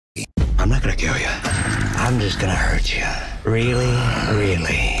I'm not gonna kill you. I'm just gonna hurt you. Really,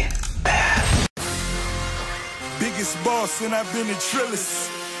 really bad. Biggest boss and I've been in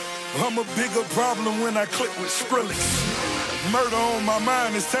Trillis. I'm a bigger problem when I click with Skrillex. Murder on my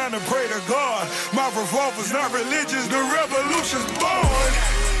mind, it's time to pray to God. My revolver's not religious, the revolution's born.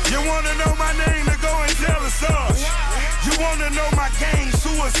 You wanna know my name, to go and tell us all. You wanna know my gang,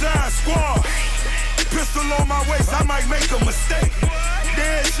 Suicide Squad. Pistol on my waist, I might make a mistake.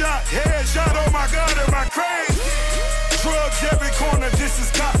 Dead shot, headshot, oh my God, am I crazy? Drugs every corner, this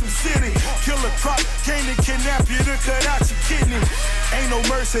is Gotham City. Killer crop, came to kidnap you to cut out your kidney. Ain't no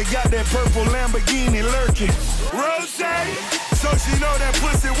mercy, got that purple Lamborghini lurking. Rose, so she know that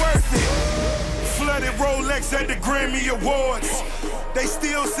pussy worth it. Flooded Rolex at the Grammy Awards. They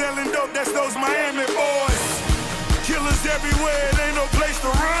still selling dope, that's those Miami boys. Killers everywhere, it ain't no place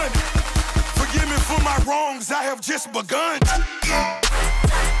to run. Forgive me for my wrongs, I have just begun.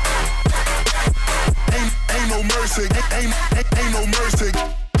 Ain't no mercy, ain't no mercy.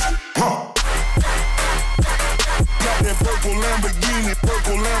 Huh. Got that purple Lamborghini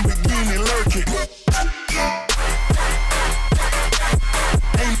lurking.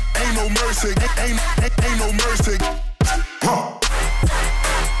 Ain't no mercy, ain't no mercy. Huh.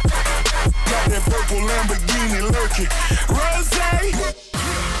 Got that purple Lamborghini lurking. Rose,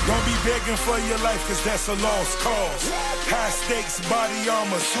 don't be begging for your life, cause that's a lost cause. High stakes, body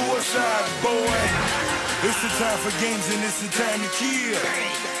armor, suicide, boy. It's the time for games and it's the time to kill.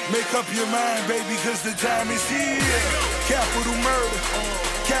 Make up your mind, baby, cause the time is here. Capital murder,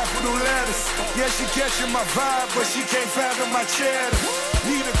 capital letters. Yeah, she catching my vibe, but she can't fathom my cheddar.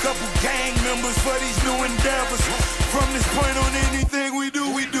 Need a couple gang members for these new endeavors. From this point on, anything we do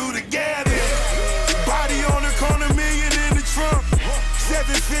together. Body on the corner, million in the trunk. 7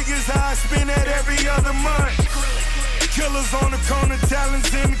 figures I spend that every other month. Killers on the corner,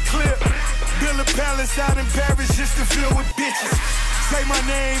 talents in the clip. Build a palace out in Paris just to fill with bitches. Say my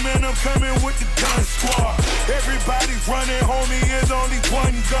name and I'm coming with the gun squad. Everybody running, homie, is only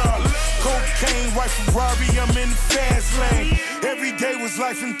one gun. Cocaine, white Ferrari, I'm in the fast lane. Every day was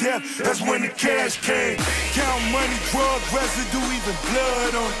life and death, that's when the cash came. Count money, drug residue, even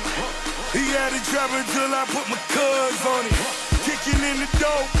blood on it. He had it trapping till I put my cuz on it. Kicking in the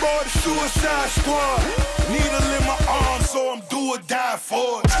door, boy, the Suicide Squad. Needle in my arm, so I'm do or die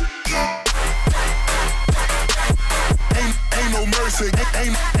for it. Ain't no mercy,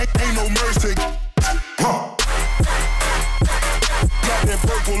 ain't no mercy. Huh. Got that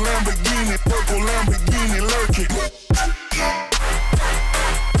purple Lamborghini lurking.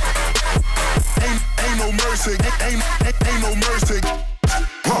 Ain't no mercy, ain't no mercy.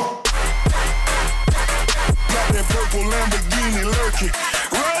 Huh. Got that purple Lamborghini lurking.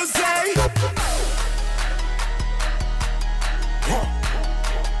 Rose. Huh.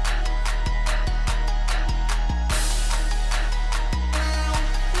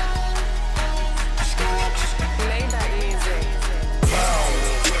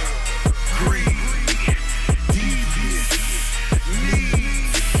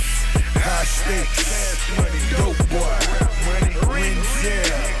 Dope boy,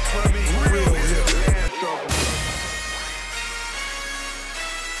 Renzel, real hip.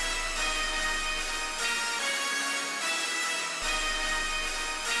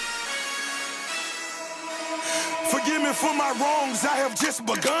 Forgive me for my wrongs, I have just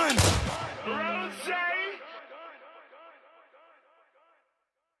begun.